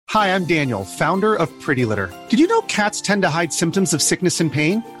Hi, I'm Daniel, founder of Pretty Litter. Did you know cats tend to hide symptoms of sickness and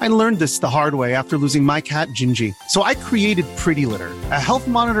pain? I learned this the hard way after losing my cat, Gingy. So I created Pretty Litter, a health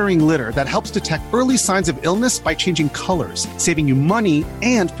monitoring litter that helps detect early signs of illness by changing colors, saving you money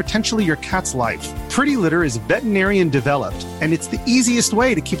and potentially your cat's life. Pretty Litter is veterinarian developed, and it's the easiest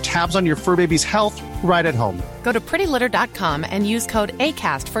way to keep tabs on your fur baby's health right at home. Go to prettylitter.com and use code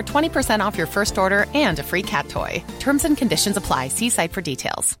ACAST for 20% off your first order and a free cat toy. Terms and conditions apply. See site for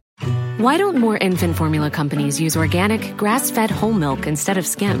details. Why don't more infant formula companies use organic, grass-fed whole milk instead of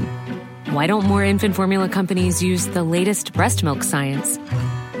skim? Why don't more infant formula companies use the latest breast milk science?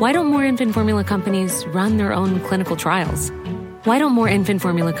 Why don't more infant formula companies run their own clinical trials? Why don't more infant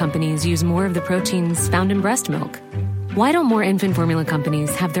formula companies use more of the proteins found in breast milk? Why don't more infant formula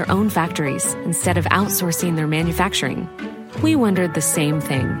companies have their own factories instead of outsourcing their manufacturing? We wondered the same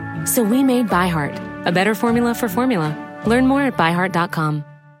thing. So we made ByHeart, a better formula for formula. Learn more at byheart.com.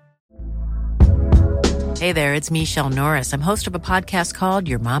 Hey there, it's Michelle Norris. I'm host of a podcast called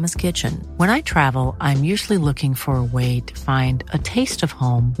Your Mama's Kitchen. When I travel, I'm usually looking for a way to find a taste of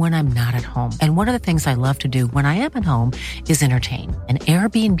home when I'm not at home. And one of the things I love to do when I am at home is entertain. And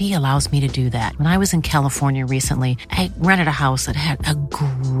Airbnb allows me to do that. When I was in California recently, I rented a house that had a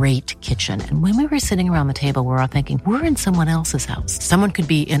great kitchen. And when we were sitting around the table, we're all thinking, we're in someone else's house. Someone could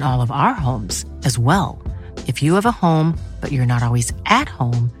be in all of our homes as well. If you have a home, but you're not always at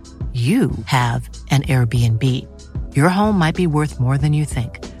home, you have an Airbnb. Your home might be worth more than you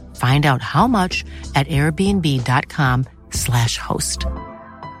think. Find out how much at airbnb.com/host.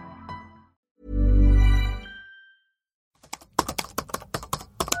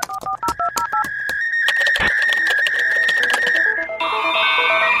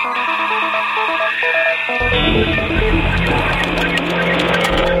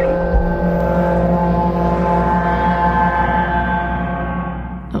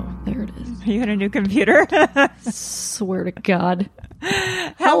 Are you on a new computer? Swear to God.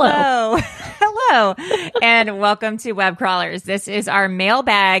 Hello. Hello. And welcome to Web Crawlers. This is our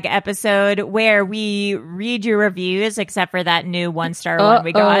mailbag episode where we read your reviews, except for that new 1-star one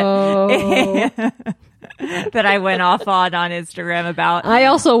we got. That I went off on Instagram about. I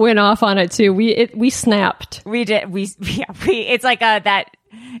also went off on it too. We snapped. We did. It's like that.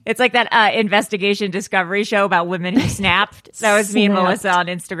 It's like that investigation discovery show about women who snapped. That was me and Melissa on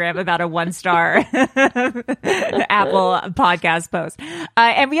Instagram about a 1-star Apple podcast post.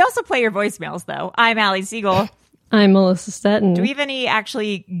 And we also play your voicemails, though. I'm Allie Siegel. I'm Melissa Stetton. Do we have any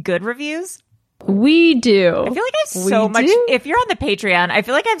actually good reviews? We do. I feel like I have so much. If you're on the Patreon, I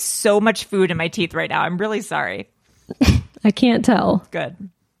feel like I have so much food in my teeth right now. I'm really sorry. I can't tell. Good.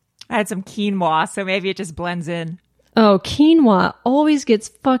 I had some quinoa, so maybe it just blends in. Oh, quinoa always gets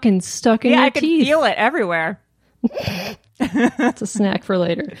fucking stuck in your teeth. Yeah, I can feel it everywhere. It's a snack for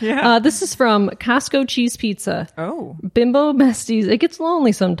later. Yeah. This is from Costco Cheese Pizza. Oh. Bimbo besties. It gets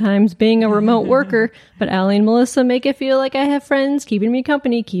lonely sometimes being a remote worker, but Allie and Melissa make it feel like I have friends keeping me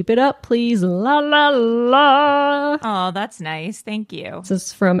company. Keep it up, please. La, la, la. Oh, that's nice. Thank you. This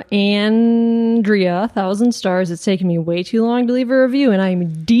is from Andrea, 1,000 stars. It's taken me way too long to leave a review, and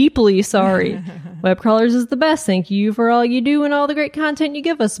I'm deeply sorry. Web Crawlers is the best. Thank you for all you do and all the great content you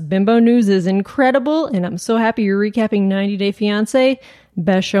give us. Bimbo News is incredible, and I'm so happy you're recapping 90 Day Fiancé.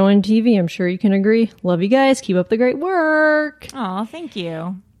 Best show on TV. I'm sure you can agree. Love you guys. Keep up the great work. Oh, thank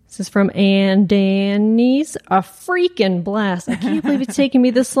you. This is from Ann Danny's. A freaking blast. I can't believe it's taken me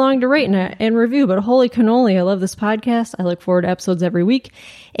this long to rate and review, but holy cannoli, I love this podcast. I look forward to episodes every week.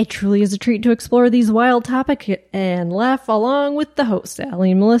 It truly is a treat to explore these wild topics and laugh along with the hosts.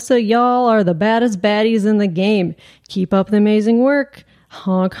 Allie and Melissa, y'all are the baddest baddies in the game. Keep up the amazing work.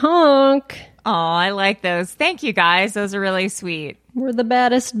 Honk, honk. Oh, I like those. Thank you, guys. Those are really sweet. We're the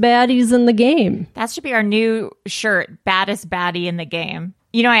baddest baddies in the game. That should be our new shirt, baddest baddie in the game.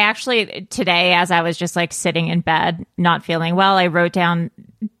 You know, I actually, today, as I was just like sitting in bed, not feeling well, I looked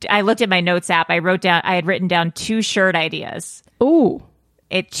at my notes app. I had written down 2 shirt ideas. Ooh.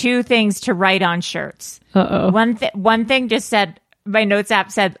 2 things to write on shirts. Uh-oh. One thing just said, my notes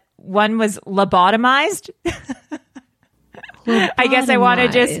app said, one was lobotomized. I guess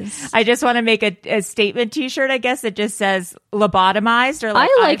I just want to make a statement t-shirt, I guess, that just says lobotomized, or like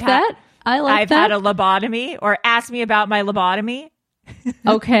I like that. I've had a lobotomy, or ask me about my lobotomy.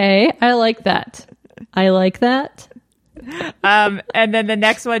 Okay, I like that. And then the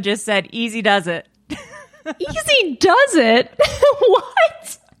next one just said, easy does it. Easy does it?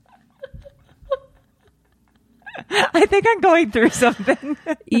 What? I think I'm going through something.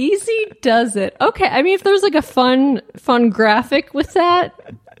 Easy does it. Okay, I mean, if there's like a fun graphic with that.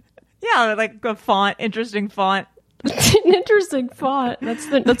 Yeah, like a font, interesting font. An interesting thought.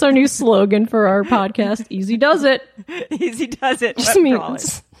 That's our new slogan for our podcast. Easy does it. Easy does it. Just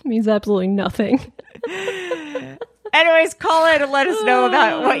means absolutely nothing. Anyways, call in and let us know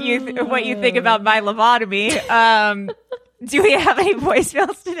about what you think about my lobotomy. Do we have any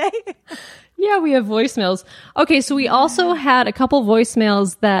voicemails today? Yeah, we have voicemails. Okay, so we also had a couple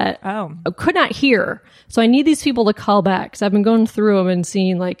voicemails that I could not hear. So I need these people to call back because I've been going through them and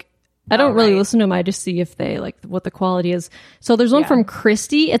seeing like, I don't really listen to them. I just see if they like what the quality is. So there's one from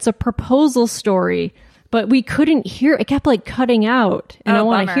Christy. It's a proposal story, but we couldn't hear it. It kept like cutting out and I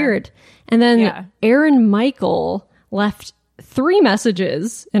want to hear it. And then Aaron Michael left 3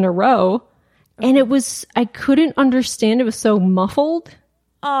 messages in a row and I couldn't understand. It was so muffled.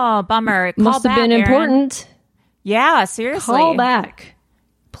 Oh, bummer. Must have been important. Yeah, seriously. Call back,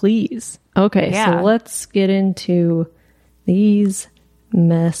 please. Okay, so let's get into these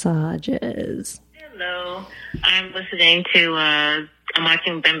messages. Hello. I'm listening to, I'm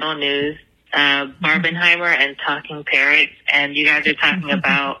watching Bimbo News, Barbenheimer and Talking Parrots, and you guys are talking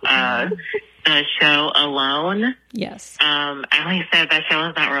about the show Alone. Yes. Allie said that show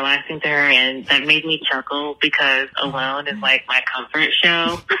was not relaxing to her, and that made me chuckle because Alone is like my comfort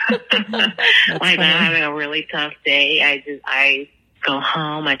show. Like when I'm having a really tough day, I go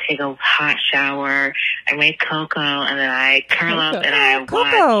home, I take a hot shower, I make cocoa, and then I curl up and I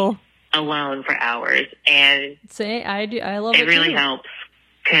watch Alone for hours. And I love it. It really helps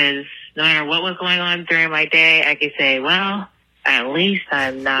because no matter what was going on during my day, I could say, well, at least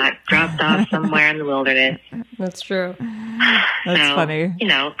I'm not dropped off somewhere in the wilderness. That's true. That's funny. You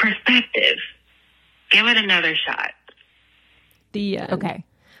know, perspective. Give it another shot. The end. Okay.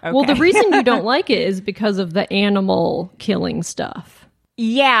 Well, the reason you don't like it is because of the animal killing stuff.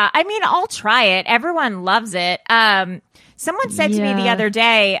 Yeah, I mean, I'll try it. Everyone loves it. Someone said to me the other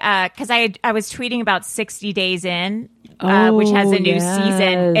day, because I was tweeting about 60 Days In, which has a new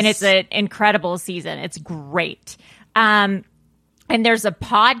season, and it's an incredible season. It's great. And there's a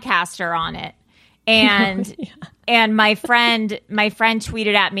podcaster on it. And and my friend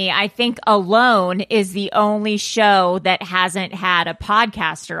tweeted at me, I think Alone is the only show that hasn't had a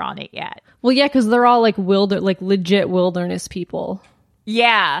podcaster on it yet. Well, yeah, because they're all like legit wilderness people.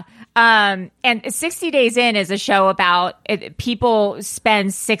 Yeah. And 60 Days In is a show about people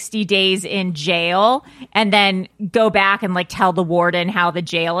spend 60 days in jail and then go back and like tell the warden how the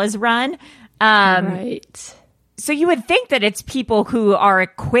jail is run. Right. So you would think that it's people who are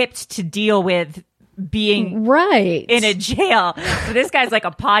equipped to deal with being in a jail. So this guy's like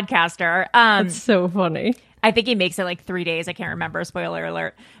a podcaster. That's so funny. I think he makes it like 3 days. I can't remember. Spoiler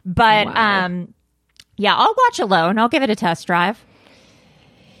alert. But yeah, I'll watch Alone. I'll give it a test drive.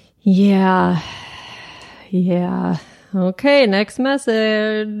 Yeah. Okay, next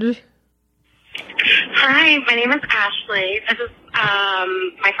message. Hi, my name is Ashley. This is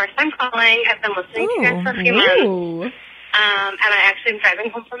my first time calling. I've been listening to you guys for a few months. And I actually am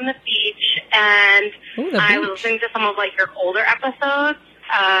driving home from the beach, and I was listening to some of like your older episodes,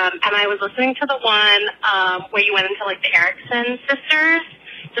 and I was listening to the one where you went into like the Erickson sisters,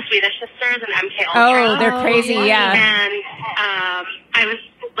 the Swedish sisters, and MK Ultra. Oh, they're crazy, yeah. And I was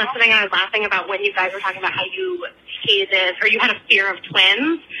listening, and I was laughing about when you guys were talking about how you hated, or you had a fear of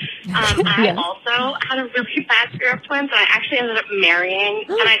twins. I also had a really bad fear of twins, and I actually ended up marrying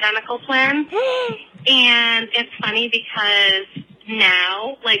an identical twin. And it's funny because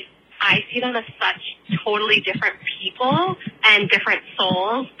now, like, I see them as such totally different people and different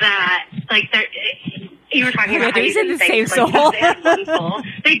souls that, like, you were talking about how you the same soul. Like, they have one soul.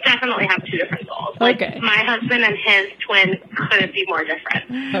 They definitely have 2 different souls. Like, my husband and his twin couldn't be more different.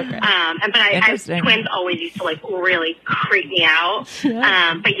 Okay. But twins always used to, like, really creep me out.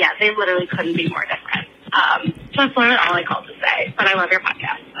 But yeah, they literally couldn't be more different. So that's literally all I called to say. But I love your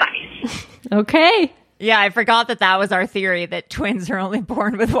podcast. Bye. Okay. Yeah, I forgot that was our theory, that twins are only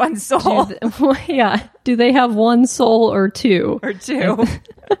born with one soul. Do they have one soul or 2? Or 2.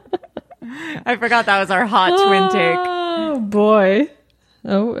 I forgot that was our hot twin take. Oh, boy.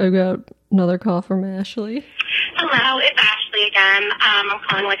 Oh, I got another call from Ashley. Hello, it's Ashley again. I'm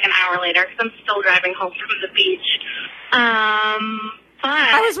calling like an hour later because I'm still driving home from the beach. But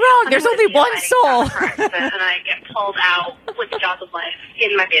I was wrong. There's only one soul. And I get pulled out with the jaws of life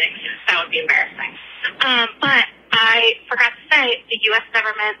in my bathing suit. That would be embarrassing. But I forgot to say the U.S.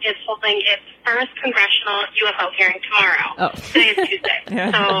 government is holding its first congressional UFO hearing tomorrow. Oh. Today is Tuesday.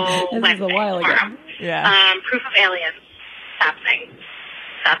 So this Wednesday, is a while ago. tomorrow. Yeah. Proof of aliens happening.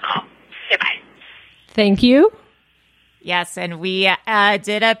 That's all. Okay, bye. Thank you. Yes, and we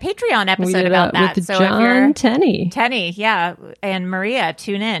did a Patreon episode about that. With so John if you're Tenney, yeah, and Maria,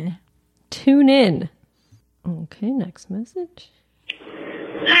 tune in. Okay, next message.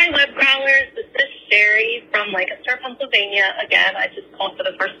 Hi, web crawlers. This is Sherry from Lancaster, Pennsylvania. Again, I just called for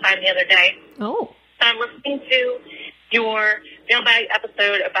the first time the other day. Oh. I'm listening to your mailbag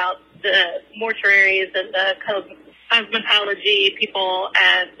episode about the mortuaries and the cosmetology people,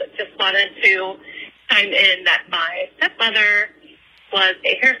 and just wanted to chime in that my stepmother was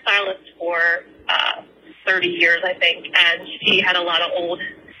a hairstylist for 30 years, I think, and she had a lot of old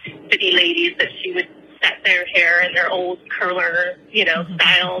city ladies that she would set their hair in their old curler,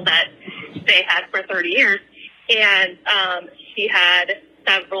 style that they had for 30 years. And she had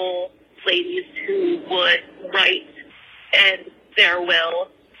several ladies who would write in their will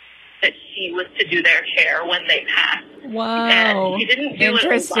that she was to do their hair when they passed. Wow. And she didn't do it a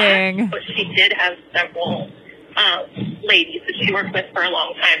lot, but she did have several ladies that she worked with for a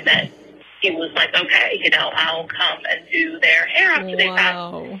long time that she was like, okay, I'll come and do their hair after they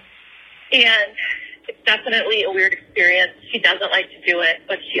pass. And it's definitely a weird experience. She doesn't like to do it,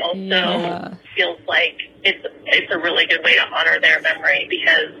 but she also feels like it's a really good way to honor their memory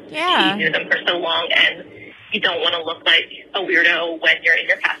because she knew them for so long, and you don't want to look like a weirdo when you're in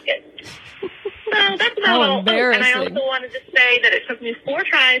your casket. So that's about all. And I also wanted to say that it took me 4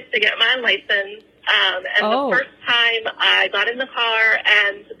 tries to get my license. And the first time I got in the car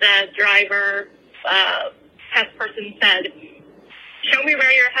and the driver, test person said, show me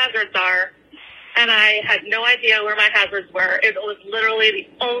where your hazards are. And I had no idea where my hazards were. It was literally the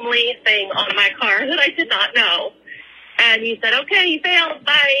only thing on my car that I did not know. And he said, okay, you failed,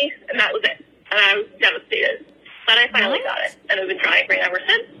 bye. And that was it. And I was devastated. But I finally got it. And I've been trying for it ever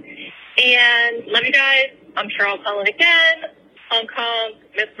since. And love you guys. I'm sure I'll call it again. Hong Kong,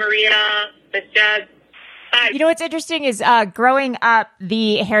 Miss Maria, Miss Jed. Bye. You know what's interesting is growing up,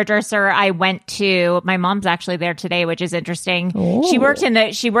 the hairdresser I went to, my mom's actually there today, which is interesting. Ooh. She worked in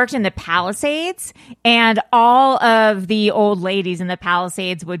the Palisades, and all of the old ladies in the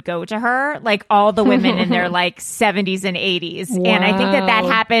Palisades would go to her, like all the women in their 70s and 80s. Wow. And I think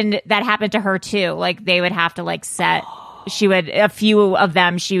that happened to her too. Like they would have to set. A few of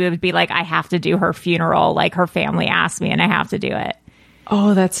them, she would be like, I have to do her funeral. Like her family asked me and I have to do it.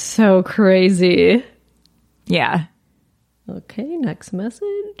 Oh, that's so crazy. Yeah. Okay, next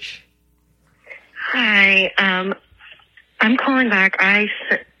message. Hi, I'm calling back. Okay,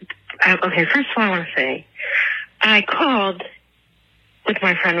 first of all, I want to say, I called with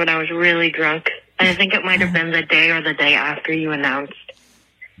my friend when I was really drunk, and I think it might have been the day or the day after you announced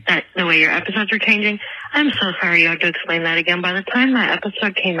that the way your episodes are changing. I'm so sorry you have to explain that again. By the time that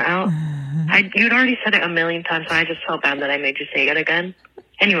episode came out, you'd already said it a million times, so I just felt bad that I made you say it again.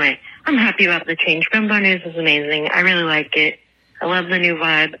 Anyway, I'm happy about the change. Bimbo News is amazing. I really like it. I love the new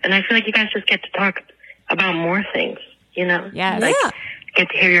vibe. And I feel like you guys just get to talk about more things, Yes. Get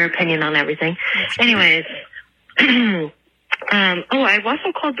to hear your opinion on everything. Anyways, I've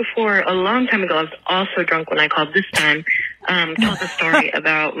also called before a long time ago. I was also drunk when I called this time. Told the story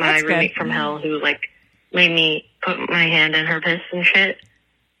about my roommate from hell who, made me put my hand in her piss and shit.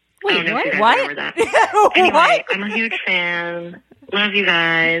 Wait, I don't know if you guys what? remember that. Anyway, I'm a huge fan. Love you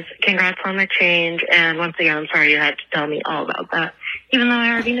guys. Congrats on the change. And once again, I'm sorry you had to tell me all about that, even though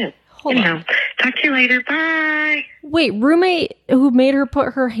I already knew. Talk to you later. Bye. Wait, roommate who made her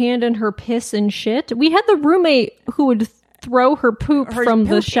put her hand in her piss and shit? We had the roommate who would throw her poop from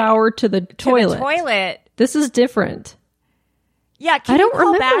the shower to the toilet. This is different. Yeah, I don't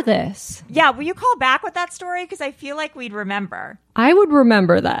remember this. Yeah, will you call back with that story? Because I feel like we'd remember. I would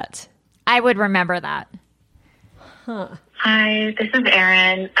remember that. I would remember that. Huh. Hi, this is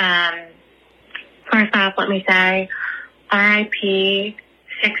Erin. First off, let me say RIP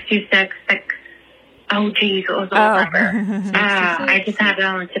 6266. Oh, geez, what was the old number? I just have it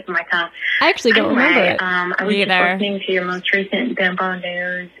on the tip of my tongue. I actually don't remember it. I was just listening to your most recent Bimbo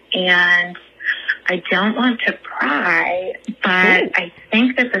News, and I don't want to pry, but I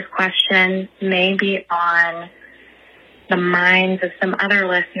think that this question may be on the minds of some other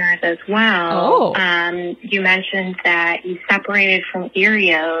listeners as well. You mentioned that you separated from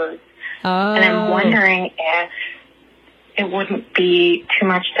Erios, and I'm wondering if it wouldn't be too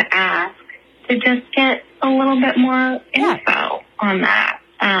much to ask to just get a little bit more info on that.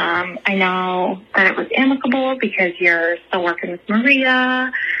 I know that it was amicable because you're still working with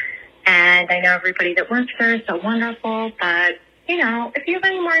Maria, and I know everybody that works there is so wonderful, but, if you have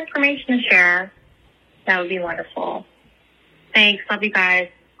any more information to share, that would be wonderful. Thanks. Love you guys.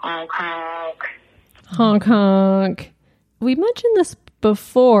 Honk, honk. Honk, honk. We mentioned this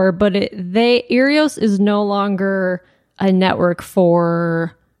before, but Erios is no longer a network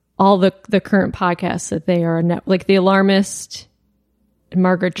for all the current podcasts that they are like The Alarmist,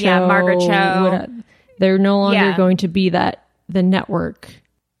 Margaret Cho. Yeah, Margaret Cho. They're no longer going to be the network.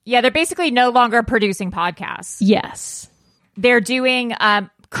 Yeah, they're basically no longer producing podcasts. Yes. They're doing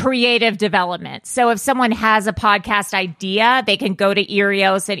creative development. So if someone has a podcast idea, they can go to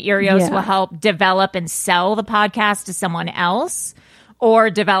Earios, and Earios will help develop and sell the podcast to someone else, or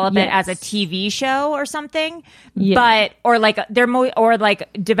develop it as a TV show or something. But or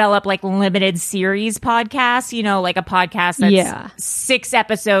develop like limited series podcasts, like a podcast that's 6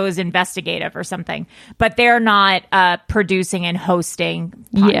 episodes investigative or something. But they're not producing and hosting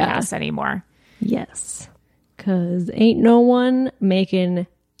podcasts anymore. Yes. Because ain't no one making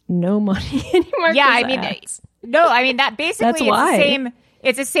no money anymore. Yeah, I mean, that basically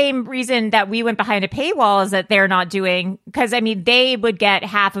it's the same reason that we went behind a paywall, is that they're not doing, because I mean, they would get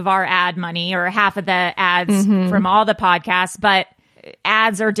half of our ad money or half of the ads from all the podcasts, but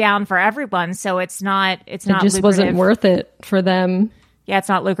ads are down for everyone, so it just lucrative. Wasn't worth it for them. Yeah, it's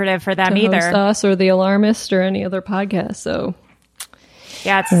not lucrative for them to either. Host us or The Alarmist or any other podcast. So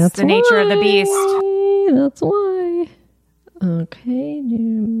yeah, that's the nature of the beast. That's why. Okay,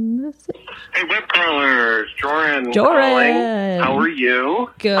 new message. Hey, web crawlers, Joran. Calling. How are you?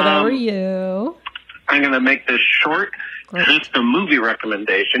 Good. How are you? I'm going to make this short. Just a movie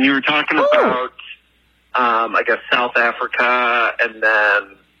recommendation. You were talking about, I guess, South Africa and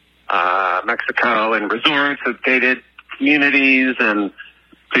then Mexico and resorts with gated communities and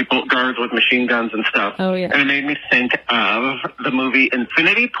guards with machine guns and stuff. Oh, yeah. And it made me think of the movie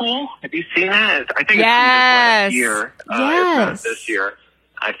Infinity Pool. Have you seen that? I think it's last year. It's not this year.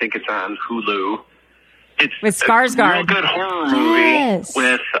 I think it's on Hulu. It's with Skarsgård. A real good horror movie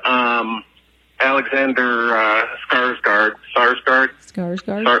with Alexander Skarsgård.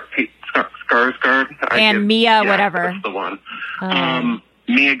 Skarsgård. And Mia, whatever. That's the one.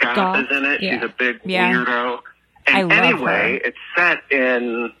 Mia Goth is in it. She's a big weirdo. And anyway, it's set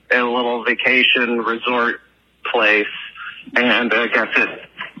in a little vacation resort place, and I guess it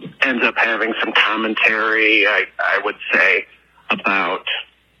ends up having some commentary, I would say, about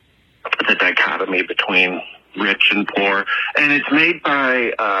the dichotomy between rich and poor. And it's made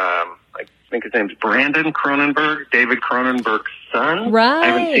by, I think his name's Brandon Cronenberg, David Cronenberg's son. Right. I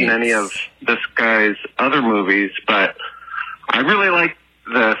haven't seen any of this guy's other movies, but I really like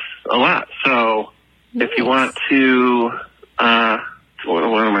this a lot. So if you want to, what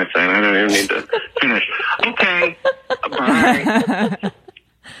am I saying? I don't even need to finish. Okay. Bye.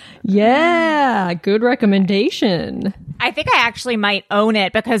 Yeah, good recommendation. I think I actually might own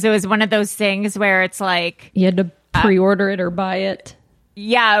it, because it was one of those things where it's like you had to pre-order it or buy it.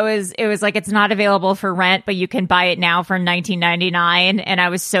 Yeah, it was like, it's not available for rent, but you can buy it now for $19.99. And I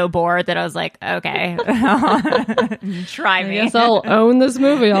was so bored that I was like, okay, try me. I guess I'll own this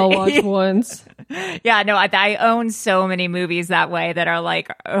movie I'll watch once. Yeah, no, I own so many movies that way that are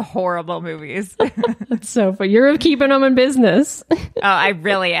like horrible movies. That's so funny. You're keeping them in business. Oh, I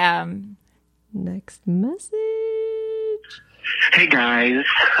really am. Next message. Hey guys,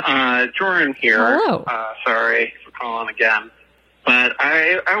 Jordan here. Hello. Sorry for calling again. But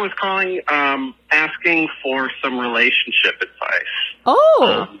I was calling asking for some relationship advice.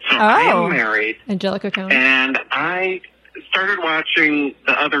 I am married. Angelica County. And I started watching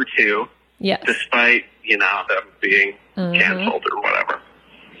the other two. Yes. Despite, them being canceled or whatever.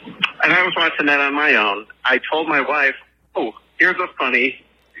 And I was watching that on my own. I told my wife, here's a funny,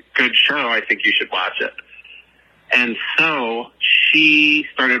 good show. I think you should watch it. And so she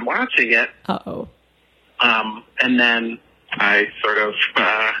started watching it. And then I sort of,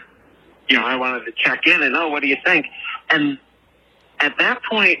 I wanted to check in and, what do you think? And at that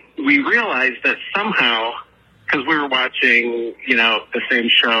point, we realized that somehow, because we were watching, the same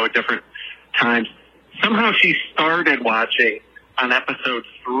show at different times, somehow she started watching on episode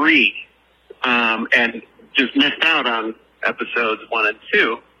 3 and just missed out on episodes 1 and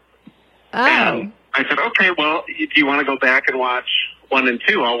 2. And I said, okay, well, do you want to go back and watch 1 and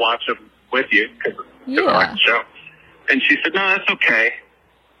 2? I'll watch them with you because I like the show. And she said, no, that's okay.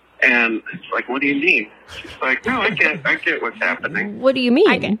 And it's like, what do you mean? She's like, no, I get what's happening. What do you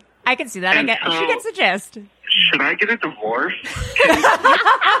mean? I can see that. She gets the gist. Should I get a divorce? Should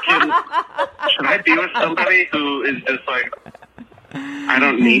I be with somebody who is just like, I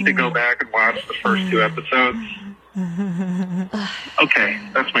don't need to go back and watch the first 2 episodes? Okay,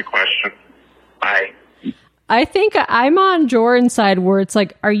 that's my question. Bye. I think I'm on Jordan's side where it's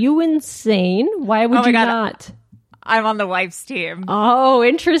like, are you insane? Why would you not? I'm on the wife's team. Oh,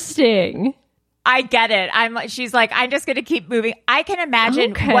 interesting. I get it. She's like, I'm just going to keep moving. I can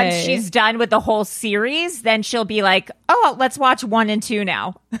imagine once she's done with the whole series, then she'll be like, let's watch 1 and 2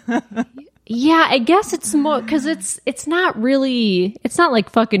 now. Yeah, I guess it's more because it's not like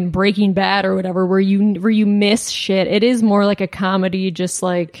fucking Breaking Bad or whatever where you miss shit. It is more like a comedy, just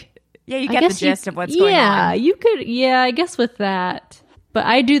like you get the gist of what's going on. Yeah, you could. Yeah, I guess with that, but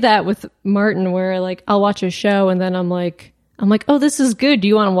I do that with Martin where like I'll watch a show and then I'm like, oh, this is good. Do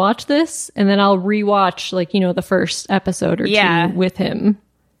you want to watch this? And then I'll rewatch like the first episode or two with him.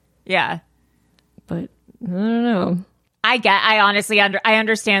 Yeah, but I don't know. I honestly I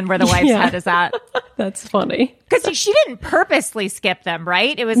understand where the wife's head is at. That's funny. Because she didn't purposely skip them,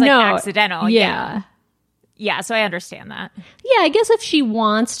 right? It was like accidental. Yeah. Yeah, so I understand that. Yeah, I guess if she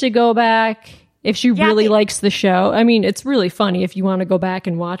wants to go back, if she really likes the show, I mean, it's really funny if you want to go back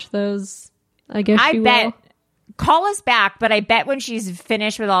and watch those. I guess I bet. Call us back, but I bet when she's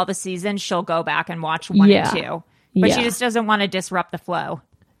finished with all the seasons, she'll go back and watch 1 and 2. But she just doesn't want to disrupt the flow.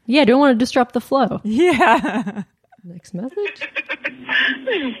 Yeah, don't want to disrupt the flow. Yeah. Next message. At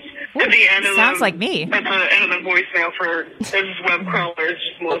the end of sounds like me. At the end of the voicemail for this web crawler is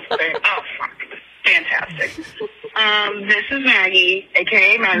just Melissa saying, "Oh fuck, fantastic." This is Maggie,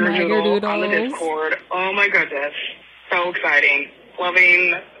 aka Maggerdoodle, on the Discord. Oh my goodness, so exciting!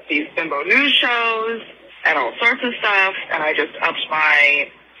 Loving these bimbo news shows and all sorts of stuff. And I just upped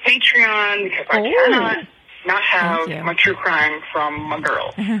my Patreon because I cannot not have my true crime from my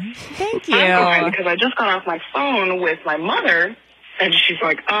girl. Thank you. Because I just got off my phone with my mother, and she's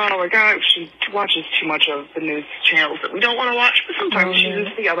like, oh my God, she watches too much of the news channels that we don't want to watch, but sometimes she's into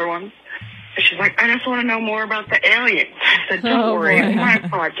the other ones. And she's like, I just want to know more about the aliens. I said, don't worry, my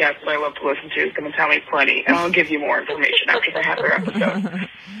podcast that I love to listen to is going to tell me plenty, and I'll give you more information after they have their episode.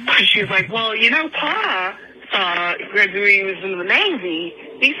 She's like, well, Pa, when he was in the Navy,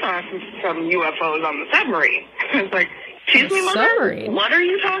 he saw some UFOs on the submarine. I was like, excuse me, Mother? What are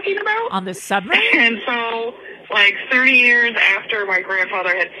you talking about? On the submarine? And so, 30 years after my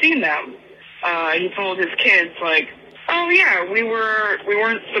grandfather had seen them, he told his kids, oh yeah, we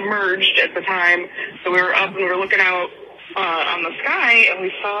weren't submerged at the time, so we were up and we were looking out on the sky, and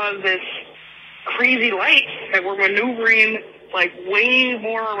we saw this crazy lights that were maneuvering way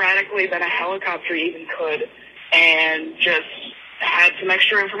more erratically than a helicopter even could, and just had some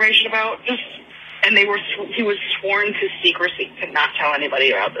extra information about and he was sworn to secrecy to not tell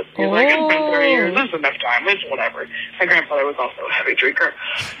anybody about this. He was like, it's been 30 years, that's enough time, it's whatever. My grandfather was also a heavy drinker.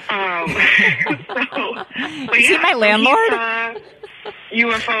 Is he my landlord? He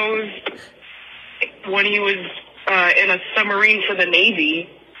saw UFOs when he was in a submarine for the Navy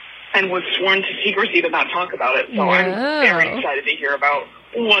and was sworn to secrecy to not talk about it. So I'm very excited to hear about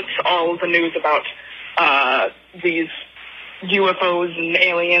what's all the news about these UFOs and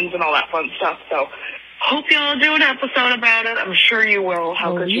aliens and all that fun stuff. So hope y'all do an episode about it. I'm sure you will.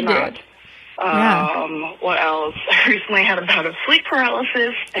 How could you not? What else? I recently had a bout of sleep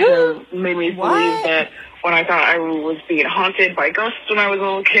paralysis, and it made me believe that when I thought I was being haunted by ghosts when I was a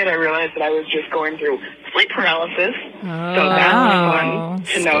little kid, I realized that I was just going through sleep paralysis. So that was fun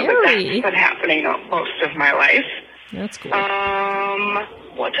to know that that's been happening most of my life. That's cool.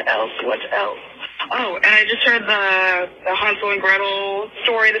 What else? Oh, and I just heard the Hansel and Gretel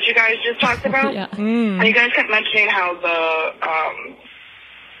story that you guys just talked about. And you guys kept mentioning how the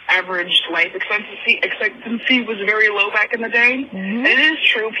average life expectancy was very low back in the day. And it is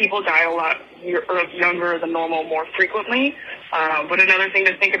true, people die a lot younger than normal more frequently. But another thing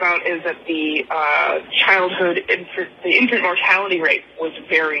to think about is that the infant mortality rate was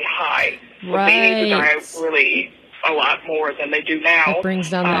very high. So babies would die really a lot more than they do now. It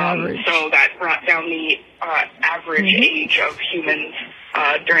brings down the average. So that brought down the average age of humans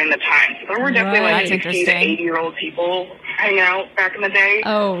during the time. So there were definitely 60 to 80-year-old people hanging out back in the day.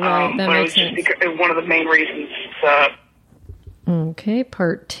 Oh, right. That makes sense. Because one of the main reasons. Okay,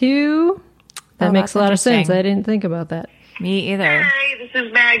 part 2. That makes a lot of sense. I didn't think about that. Me either. Hi, this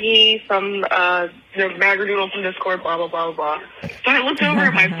is Maggie from the Maggerdoodle from Discord, blah, blah, blah, blah. So I looked over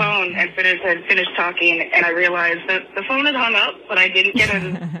at my phone and finished talking, and I realized that the phone had hung up, but I didn't get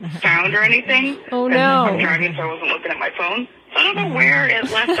a sound or anything. Oh, no. I'm driving, so I wasn't looking at my phone. So I don't know where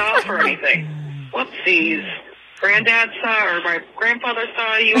it left off or anything. Whoopsies. My grandfather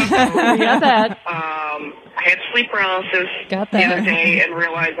saw a UFO. Got that. I had sleep paralysis the other day and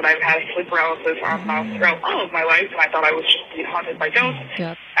realized that I've had sleep paralysis throughout all of my life, and I thought I was just being haunted by ghosts.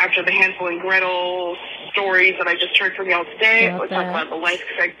 Yep. After the Hansel and Gretel stories that I just heard from y'all today, we're talking about the life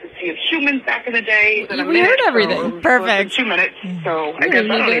expectancy of humans back in the day. We heard everything. Perfect. 2 minutes, so I guess I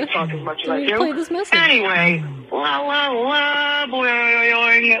don't need to talk as much as I do. Play this message. Anyway, boing,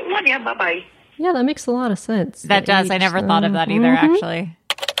 love ya, bye-bye. Yeah, that makes a lot of sense. That does. I never thought of that either, actually.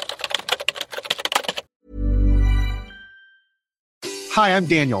 Hi, I'm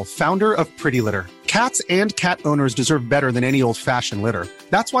Daniel, founder of Pretty Litter. Cats and cat owners deserve better than any old-fashioned litter.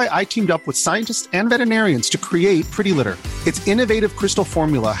 That's why I teamed up with scientists and veterinarians to create Pretty Litter. Its innovative crystal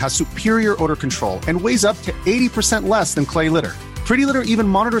formula has superior odor control and weighs up to 80% less than clay litter. Pretty Litter even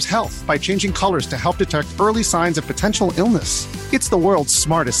monitors health by changing colors to help detect early signs of potential illness. It's the world's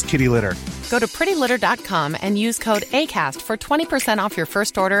smartest kitty litter. Go to prettylitter.com and use code ACAST for 20% off your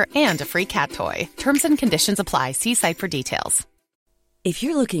first order and a free cat toy. Terms and conditions apply. See site for details. If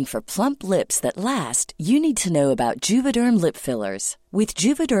you're looking for plump lips that last, you need to know about Juvederm lip fillers. With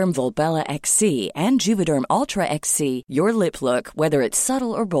Juvederm Volbella XC and Juvederm Ultra XC, your lip look, whether it's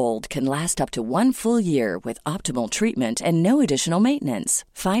subtle or bold, can last up to 1 full year with optimal treatment and no additional maintenance.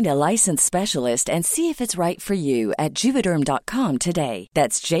 Find a licensed specialist and see if it's right for you at Juvederm.com today.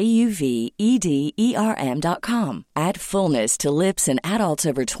 That's JUVEDERM.com. Add fullness to lips in adults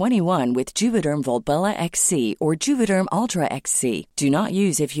over 21 with Juvederm Volbella XC or Juvederm Ultra XC. Do not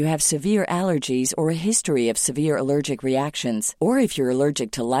use if you have severe allergies or a history of severe allergic reactions, or if you're allergic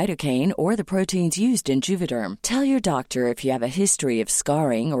to lidocaine or the proteins used in Juvederm. Tell your doctor if you have a history of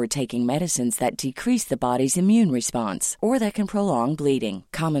scarring or taking medicines that decrease the body's immune response or that can prolong bleeding.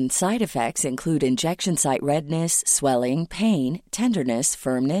 Common side effects include injection site redness, swelling, pain, tenderness,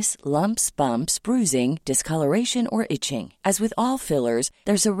 firmness, lumps, bumps, bruising, discoloration, or itching. As with all fillers,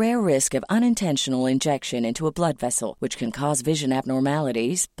 there's a rare risk of unintentional injection into a blood vessel, which can cause vision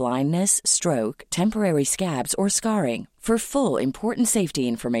abnormalities, blindness, stroke, temporary scabs, or scarring. For full, important safety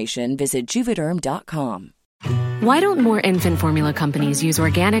information, visit Juvederm.com. Why don't more infant formula companies use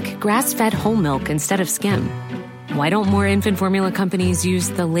organic, grass-fed whole milk instead of skim? Why don't more infant formula companies use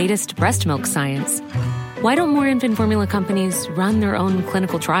the latest breast milk science? Why don't more infant formula companies run their own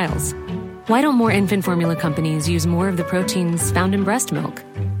clinical trials? Why don't more infant formula companies use more of the proteins found in breast milk?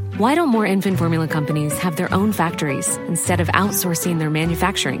 Why don't more infant formula companies have their own factories instead of outsourcing their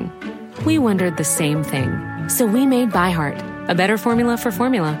manufacturing? We wondered the same thing. So we made ByHeart, a better formula for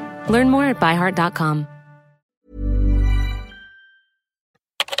formula. Learn more at byheart.com.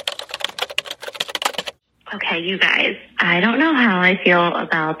 Okay, you guys, I don't know how I feel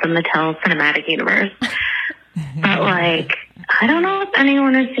about the Mattel Cinematic Universe, but like, I don't know if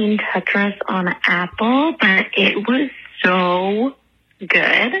anyone has seen Tetris on Apple, but it was so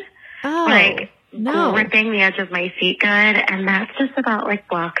good. Oh, like, no. gripping the edge of my seat good, and that's just about like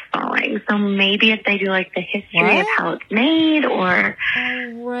blocks falling. So maybe if they do like the history of how it's made, or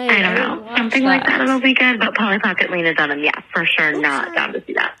I don't know, something like that, it'll be good. But Polly Pocket, Lena Dunham, yeah, for sure, not down to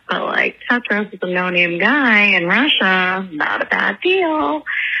see that. But like Tetris is a no-name guy in Russia, not a bad deal.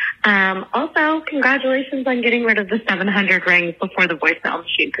 Also, congratulations on getting rid of the 700 rings before the voicemail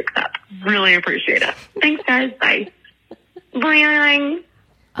machine picks up. Really appreciate it. Thanks, guys. Bye. Bye.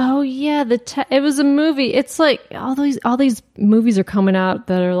 Oh yeah, it was a movie. It's like all these movies are coming out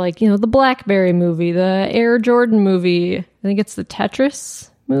that are like, you know, the BlackBerry movie, the Air Jordan movie. I think it's the Tetris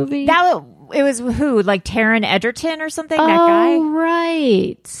movie. It was who, like Taron Egerton or something? Oh, that guy,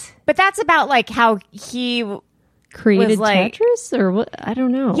 right? But that's about like how he created like, Tetris, or what? I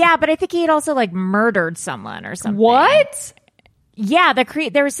don't know. Yeah, but I think he had also like murdered someone or something. What? Yeah,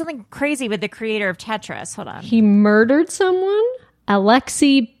 there was something crazy with the creator of Tetris. Hold on, he murdered someone.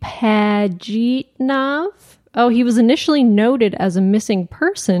 Alexei Pajitnov. Oh, he was initially noted as a missing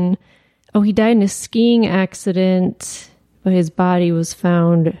person. Oh, he died in a skiing accident, but his body was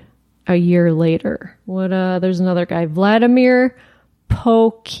found a year later. There's another guy, Vladimir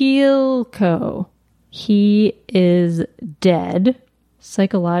Pokilko. He is dead.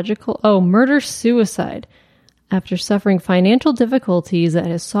 Murder-suicide. After suffering financial difficulties at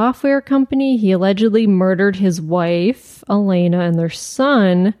his software company, he allegedly murdered his wife, Elena, and their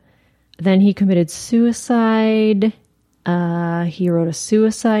son. Then he committed suicide. He wrote a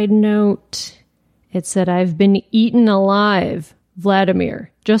suicide note. It said, "I've been eaten alive,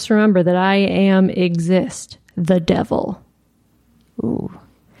 Vladimir. Just remember that I exist, the devil." Ooh.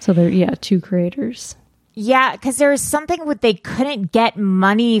 So there, two creators. Yeah, because there was something with they couldn't get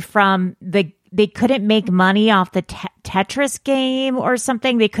money from they couldn't make money off the Tetris game or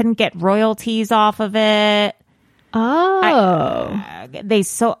something. They couldn't get royalties off of it. Oh, I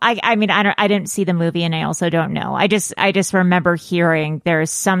didn't see the movie, and I also don't know. I just remember hearing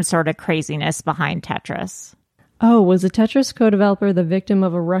there's some sort of craziness behind Tetris. Oh, was a Tetris co-developer the victim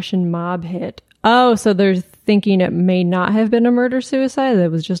of a Russian mob hit? Oh, so they're thinking it may not have been a murder-suicide.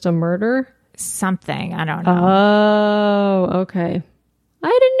 It was just a murder? Something. I don't know. Oh, okay. I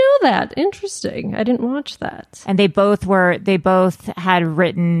didn't know that. Interesting. I didn't watch that. And they both had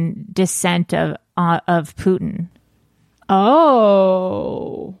written dissent of Putin.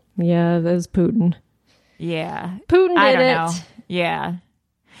 Oh, yeah, that's Putin. Yeah, Putin did I don't it. know. Yeah.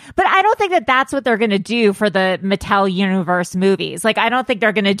 But I don't think that that's what they're going to do for the Mattel Universe movies. Like, I don't think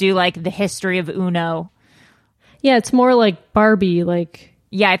they're going to do, like, the history of Uno. Yeah, it's more like Barbie, like...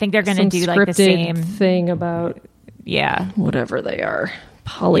 Yeah, I think they're going to do, like, the same... thing about... Yeah. Whatever they are.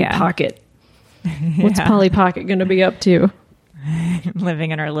 Polly Pocket. What's Polly Pocket going to be up to?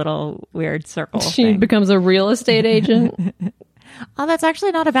 Living in her little weird circle She thing. becomes a real estate agent. Oh, that's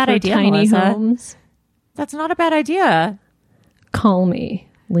actually not a bad for idea, tiny Melissa. homes. That's not a bad idea. Call me,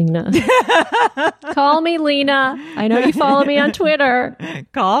 Lena. Call me, Lena. I know you follow me on Twitter.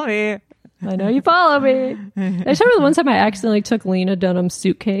 Call me. I know you follow me. I remember the one time I accidentally took Lena Dunham's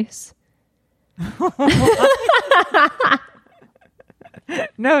suitcase.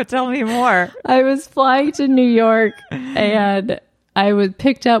 No, tell me more. I was flying to New York and I was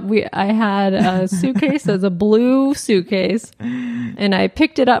picked up. I had a suitcase as a blue suitcase, and I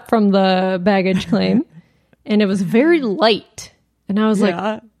picked it up from the baggage claim, and it was very light. And I was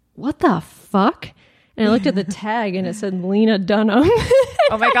like, "What the fuck?" And I looked at the tag, and it said Lena Dunham.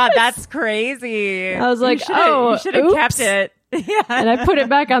 Oh my god, that's crazy! I was like, you should have kept it. Yeah. And I put it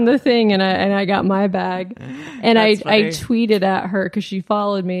back on the thing, and I got my bag, and I tweeted at her because she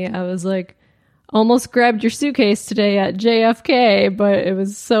followed me. I was like, almost grabbed your suitcase today at JFK, but it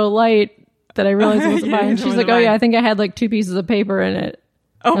was so light that I realized it wasn't mine. And she's like, oh yeah, I think I had like 2 pieces of paper in it.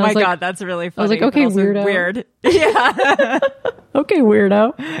 Oh my god, that's really funny. I was like, okay, weirdo. Weird. Yeah. Okay,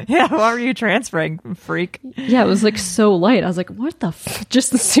 weirdo. Yeah, what were you transferring, freak? Yeah, it was like so light. I was like, what the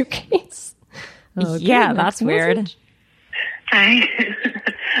just the suitcase? Okay, yeah, that's weird. Hi.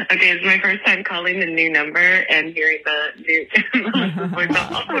 Okay, it's my first time calling the new number and hearing the new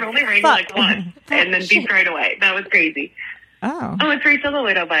voicemail. It only rang like once and then beeped right away. That was crazy. Oh, it's Rachel the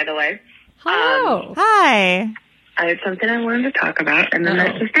Widow, by the way. Hello. Hi. I had something I wanted to talk about, and then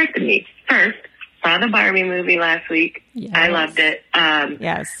that distracted me. First, saw the Barbie movie last week. Yes. I loved it.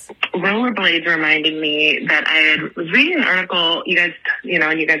 Yes. Rollerblades reminded me that I was reading an article. You guys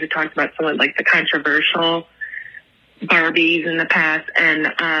had talked about some of like the controversial Barbies in the past, and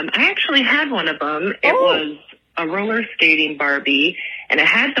I actually had one of them. It was a roller skating Barbie, and it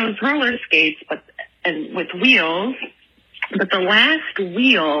had those roller skates, and with wheels. But the last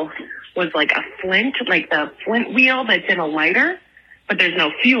wheel was like a flint, like the flint wheel that's in a lighter, but there's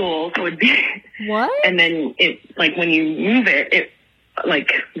no fuel, so it'd be what? And then it, like when you move it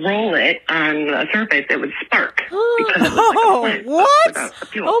like roll it on a surface, it would spark because it was like a flint. What?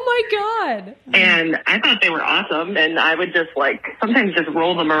 Oh my god! And I thought they were awesome, and I would just like sometimes just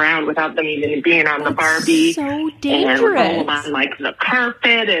roll them around without them even being on the Barbie. So dangerous. And roll them on like the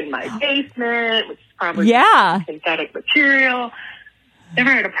carpet in my basement, which is probably synthetic material.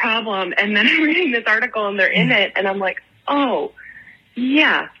 Never had a problem. And then I'm reading this article, and they're in it, and I'm like, oh,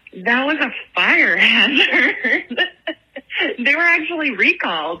 yeah, that was a fire hazard. They were actually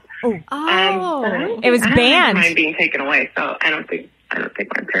recalled. It was banned. Mine being taken away, so I don't think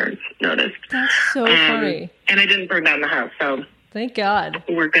my parents noticed. That's so funny. And I didn't burn down the house, so thank God.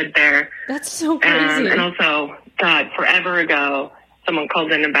 We're good there. That's so crazy. And also, God, forever ago, someone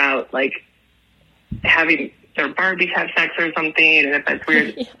called in about like having their Barbies have sex or something, and if that's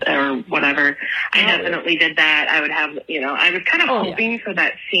weird or whatever. I definitely did that. I would have, I was kind of hoping for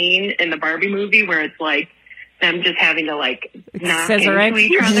that scene in the Barbie movie where it's like them just having to like knock into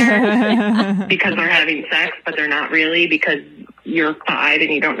each other because they're having sex, but they're not really, because you're 5 and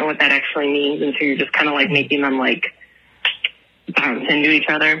you don't know what that actually means, and so you're just kind of like making them like bounce into each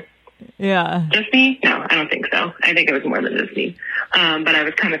other. Yeah. Just me? No, I don't think so. I think it was more than just me. But I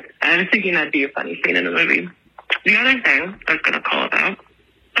was thinking that'd be a funny scene in the movie. The other thing I was going to call about,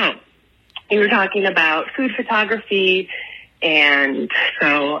 you were talking about food photography, and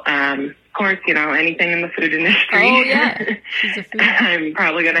so, of course, anything in the food industry. Oh, yeah. She's a food. I'm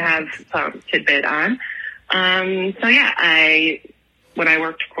probably going to have some tidbit on. So, yeah, when I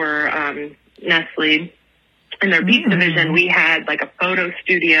worked for Nestle, in their pizza division, we had like a photo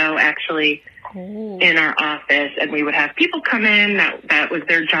studio actually in our office, and we would have people come in. That was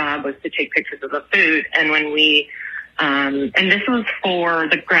their job, was to take pictures of the food. And when we, and this was for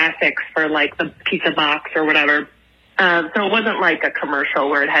the graphics for like the pizza box or whatever. So it wasn't like a commercial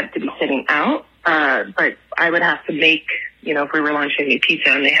where it had to be sitting out. But I would have to make, if we were launching new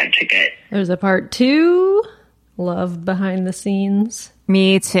pizza and they had to get. There's a part 2. Love behind the scenes.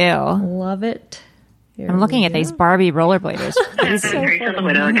 Me too. Love it. I'm looking at these Barbie rollerbladers. It's so Rachel the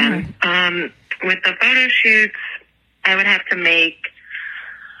Widow again. With the photo shoots, I would have to make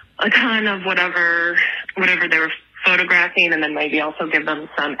a ton of whatever they were photographing, and then maybe also give them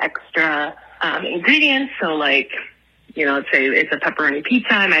some extra ingredients. So, like, let's say it's a pepperoni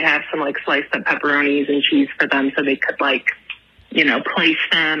pizza, I might have some like sliced up pepperonis and cheese for them, so they could like place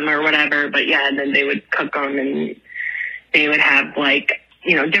them or whatever. But yeah, and then they would cook them, and they would have like,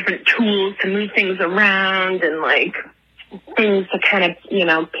 different tools to move things around and like things to kind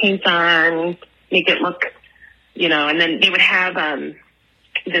of, paint on, make it look, and then they would have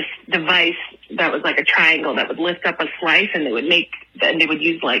this device that was like a triangle that would lift up a slice, and they would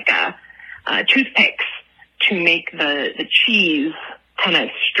use like toothpicks to make the cheese kind of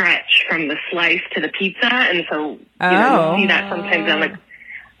stretch from the slice to the pizza. And so, you see that sometimes on like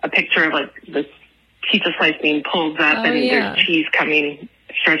a picture of like this pizza slice being pulled up and there's cheese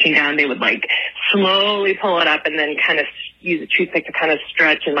stretching down. They would like slowly pull it up and then kind of use a toothpick to kind of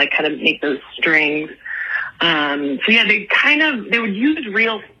stretch and like kind of make those strings. So yeah, they would use the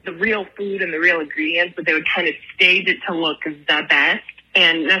real food and the real ingredients, but they would kind of stage it to look the best.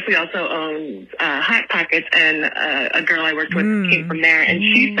 And Nestle also owns Hot Pockets, and a girl I worked with came from there, and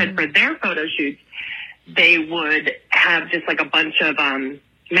she said for their photo shoots, they would have just like a bunch of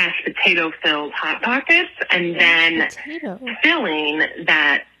mashed potato filled Hot Pockets, and then filling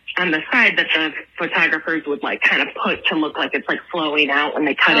that on the side that the photographers would like kind of put to look like it's like flowing out when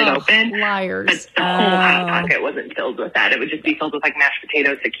they cut it open. Liars. But the whole Hot Pocket wasn't filled with that. It would just be filled with like mashed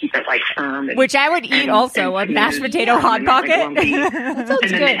potatoes to keep it like firm. Which I would eat also, a mashed potato Hot Pocket. That sounds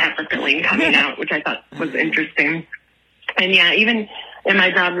and then good. they have the filling coming out, which I thought was interesting. And yeah, even in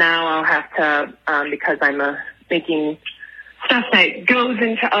my job now, I'll have to, because I'm making stuff that goes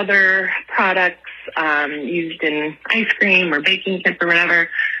into other products used in ice cream or baking kits or whatever.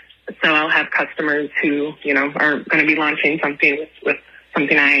 So I'll have customers who, are going to be launching something with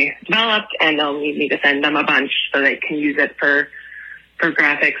something I developed, and they'll need me to send them a bunch so they can use it for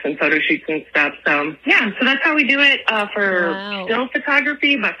graphics and photo shoots and stuff. So yeah, so that's how we do it for still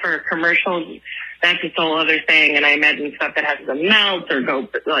photography, but for commercials, that's just a whole other thing. And I imagine stuff that has to melt or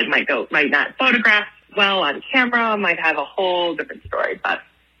might not photograph well on camera, might have a whole different story, but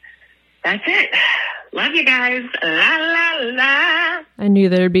that's it. Love you guys. La, la, la. I knew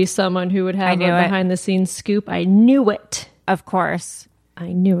there'd be someone who would have a behind-the-scenes scoop. I knew it. Of course.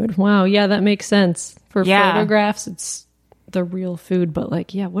 I knew it. Wow. Yeah, that makes sense. For photographs, it's the real food. But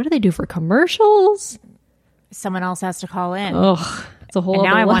what do they do for commercials? Someone else has to call in. Ugh. It's a whole other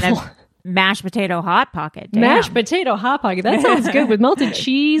level. I want a mashed potato Hot Pocket. Damn. Mashed potato Hot Pocket. That sounds good with melted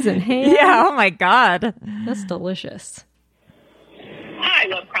cheese and ham. Yeah. Oh, my God. That's delicious. Hi,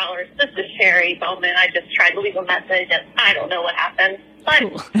 Web Crawlers. This is Sherry Bowman. I just tried to leave a message, and I don't know what happened. But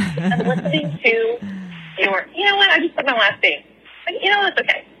I'm listening to your... You know what? I just put my last name. But it's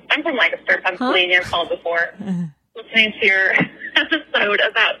okay. I'm from Lancaster, Pennsylvania. I've called before. Listening to your episode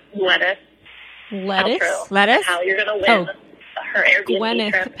about lettuce. Lettuce? How you're going to win her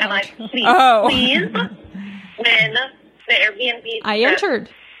Airbnb trip. And I please win the Airbnb trip. I entered.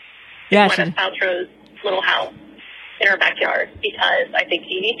 Yeah, Gwyneth Paltrow's little house in her backyard, because I think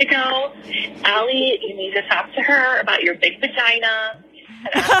you need to go. Allie, you need to talk to her about your big vagina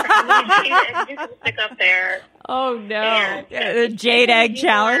and ask her how many jade eggs you can stick up there. Oh, no. The jade egg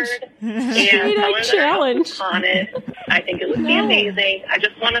challenge. Jade egg challenge. I think it would be amazing. I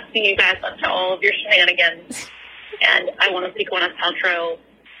just want to see you guys up to all of your shenanigans, and I want to see Gwyneth Paltrow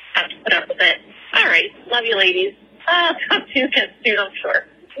have to put up with it. All right. Love you, ladies. Talk to you again soon, I'm sure.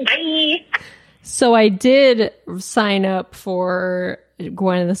 Bye. So I did sign up for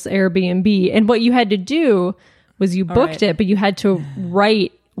Gwyneth's Airbnb, and what you had to do was you booked it, but you had to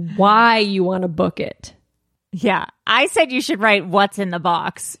write why you want to book it. Yeah. I said you should write what's in the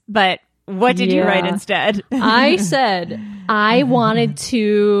box, but what did you write instead? I said I wanted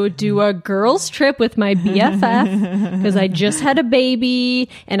to do a girls' trip with my BFF because I just had a baby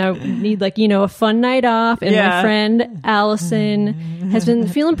and I need a fun night off. And my friend Allison has been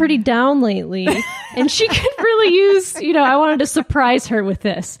feeling pretty down lately, and she could really use, I wanted to surprise her with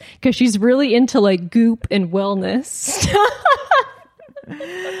this because she's really into Goop and wellness.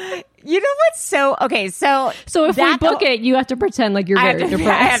 You know what's so if we book it, you have to pretend like you're very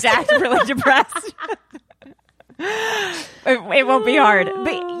depressed. I have to act really depressed. It won't be hard.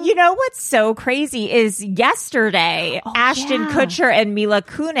 But you know what's so crazy is yesterday, Ashton Kutcher and Mila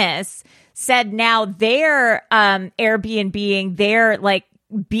Kunis said now they're Airbnb-ing their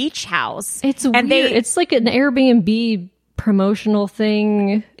beach house. It's weird. It's like an Airbnb promotional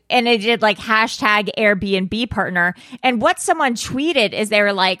thing. And it did hashtag Airbnb partner. And what someone tweeted is they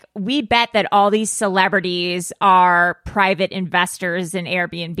were like, we bet that all these celebrities are private investors in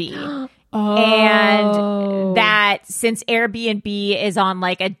Airbnb. And that since Airbnb is on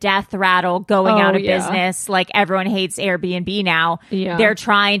a death rattle going out of business, everyone hates Airbnb now. Yeah. They're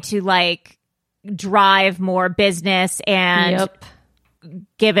trying to drive more business and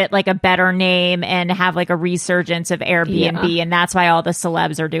give it like a better name and have like a resurgence of Airbnb. And that's why all the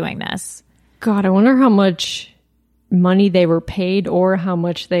celebs are doing this. God, I wonder how much money they were paid or how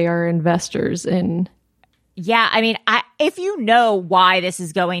much they are investors in. Yeah, I mean, if you know why this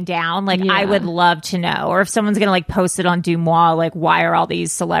is going down, like, I would love to know. Or if someone's going to, like, post it on Dumois, like, why are all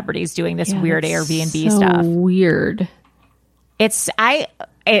these celebrities doing this weird Airbnb stuff? Weird.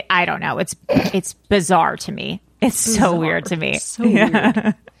 I don't know. It's bizarre to me. It's bizarre. So weird to me. So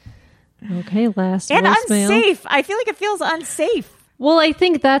weird. Okay, last and voicemail. Unsafe. I feel like it feels unsafe. Well, I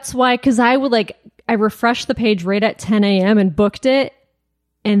think that's why, because I refreshed the page right at 10 a.m. and booked it.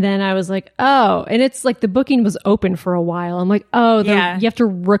 And then I was like, oh, and it's like the booking was open for a while. I'm like, oh, you have to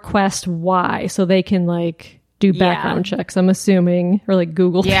request why so they can like do background checks, I'm assuming, or like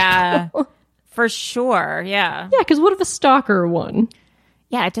Google. Yeah, for sure. Yeah. Yeah, because what if a stalker won?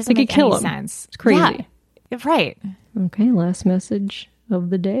 Yeah, it doesn't make any sense. It's crazy. Yeah, right. Okay, last message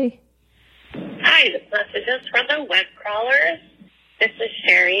of the day. Hi, this message is for the web crawlers. This is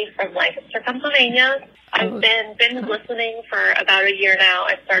Sherry from Lancaster, Pennsylvania. I've been listening for about a year now.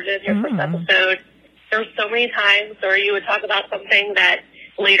 I started your first episode. There were so many times where you would talk about something that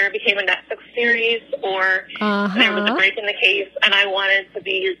later became a Netflix series, or there was a break in the case, and I wanted to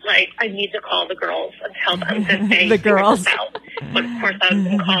be like, I need to call the girls and tell them that they the girls out. But of course, I've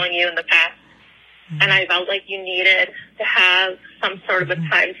been calling you in the past, and I felt like you needed to have some sort of a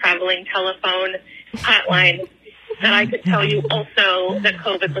time traveling telephone hotline that I could tell you also that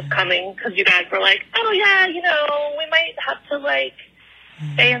COVID was coming, because you guys were like, oh yeah, we might have to like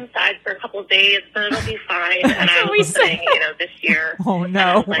stay inside for a couple of days, but it'll be fine. And I was listening, this year. Oh no.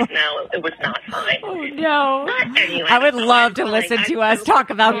 I was like, no, it was not fine. Oh no. But anyway, I would love to listen to us talk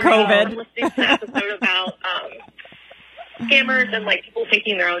about COVID. I was listening to an episode about scammers and like people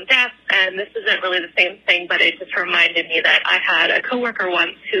taking their own deaths, and this isn't really the same thing, but it just reminded me that I had a coworker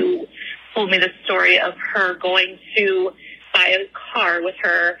once who told me the story of her going to buy a car with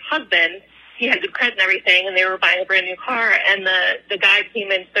her husband. He had good credit and everything, and they were buying a brand new car, and the guy came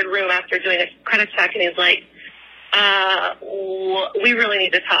into the room after doing a credit check, and he's like, we really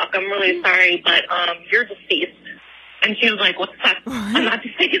need to talk. I'm really sorry, but you're deceased. And she was like, what's that? I'm not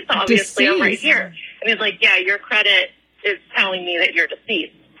deceased, obviously. I'm right here. And he's like, yeah, your credit is telling me that you're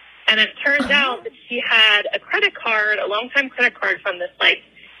deceased. And it turns out that she had a credit card, a long-time credit card from this, like,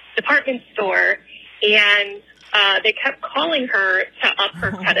 department store, and they kept calling her to up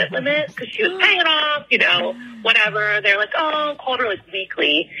her credit limit because she was paying it off, whatever. They're like, oh, called her like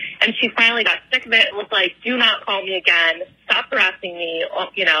weekly. And she finally got sick of it and was like, do not call me again. Stop harassing me.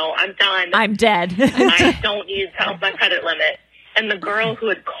 I'm done. I'm dead. I don't need to up my credit limit. And the girl who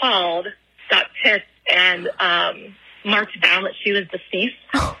had called got pissed and marked down that she was deceased.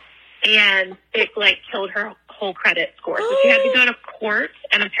 And it like killed her whole credit score. So she had to go to court,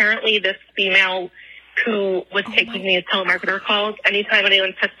 and apparently this female who was taking these telemarketer calls, anytime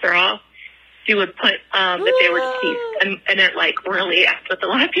anyone pissed her off, she would put that they were deceased, and it like really effed with a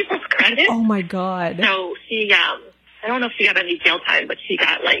lot of people's credit. Oh my God. So she, I don't know if she got any jail time, but she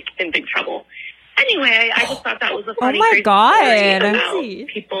got like in big trouble. Anyway, I just thought that was a funny story about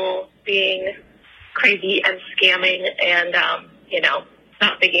people being crazy and scamming and,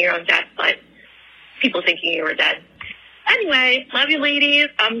 not thinking your own death, but people thinking you were dead. Anyway, love you ladies.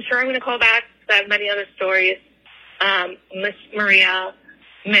 I'm sure I'm going to call back because I have many other stories. Miss Maria,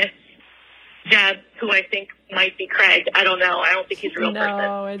 Miss Jeb, who I think might be Craig. I don't know. I don't think he's a real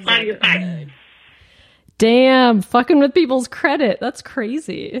person. Love you. Bye. Damn, fucking with people's credit. That's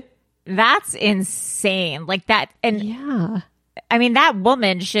crazy. That's insane. Like that. And yeah, I mean, that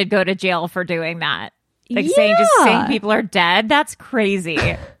woman should go to jail for doing that. Like saying people are dead. That's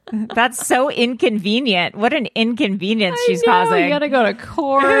crazy. That's so inconvenient. What an inconvenience she's causing. You gotta go to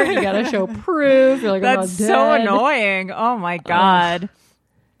court. You gotta show proof. You're like, that's so annoying. Oh my God.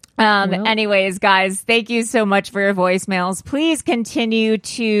 Anyways, guys, thank you so much for your voicemails. Please continue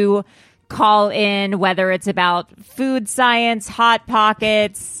to call in, whether it's about food science, Hot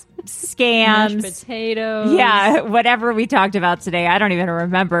Pockets, scams, mashed potatoes. Yeah, whatever we talked about today. I don't even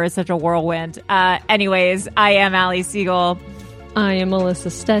remember. It's such a whirlwind. Anyways, I am Allie Siegel. I am Melissa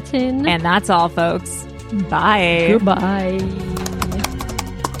Stettin. And that's all, folks. Bye. Goodbye.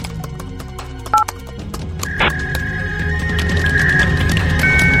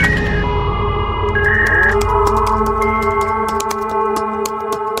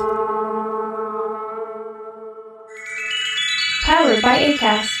 Powered by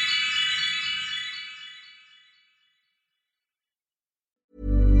Acast.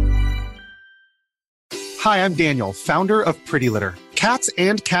 Hi, I'm Daniel, founder of Pretty Litter. Cats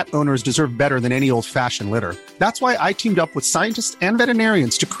and cat owners deserve better than any old-fashioned litter. That's why I teamed up with scientists and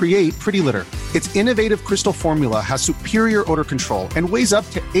veterinarians to create Pretty Litter. Its innovative crystal formula has superior odor control and weighs up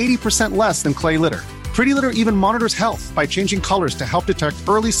to 80% less than clay litter. Pretty Litter even monitors health by changing colors to help detect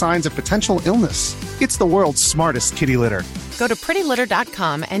early signs of potential illness. It's the world's smartest kitty litter. Go to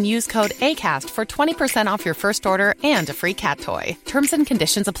prettylitter.com and use code ACAST for 20% off your first order and a free cat toy. Terms and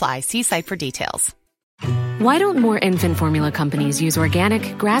conditions apply. See site for details. Why don't more infant formula companies use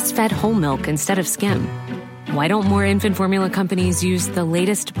organic, grass-fed whole milk instead of skim? Why don't more infant formula companies use the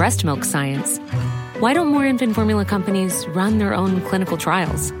latest breast milk science? Why don't more infant formula companies run their own clinical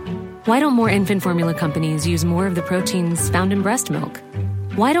trials? Why don't more infant formula companies use more of the proteins found in breast milk?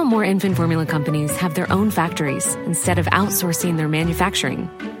 Why don't more infant formula companies have their own factories instead of outsourcing their manufacturing?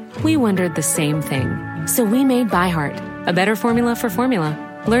 We wondered the same thing. So we made ByHeart, a better formula for formula.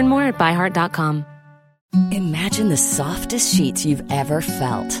 Learn more at byheart.com. Imagine the softest sheets you've ever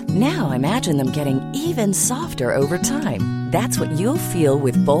felt. Now imagine them getting even softer over time. That's what you'll feel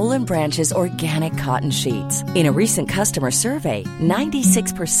with Boll & Branch's organic cotton sheets. In a recent customer survey,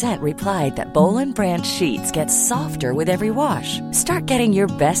 96% replied that Boll & Branch sheets get softer with every wash. Start getting your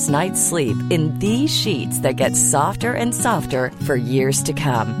best night's sleep in these sheets that get softer and softer for years to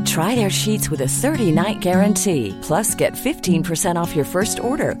come. Try their sheets with a 30-night guarantee. Plus, get 15% off your first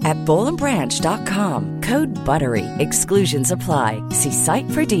order at bollandbranch.com. Code BUTTERY. Exclusions apply. See site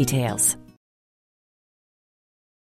for details.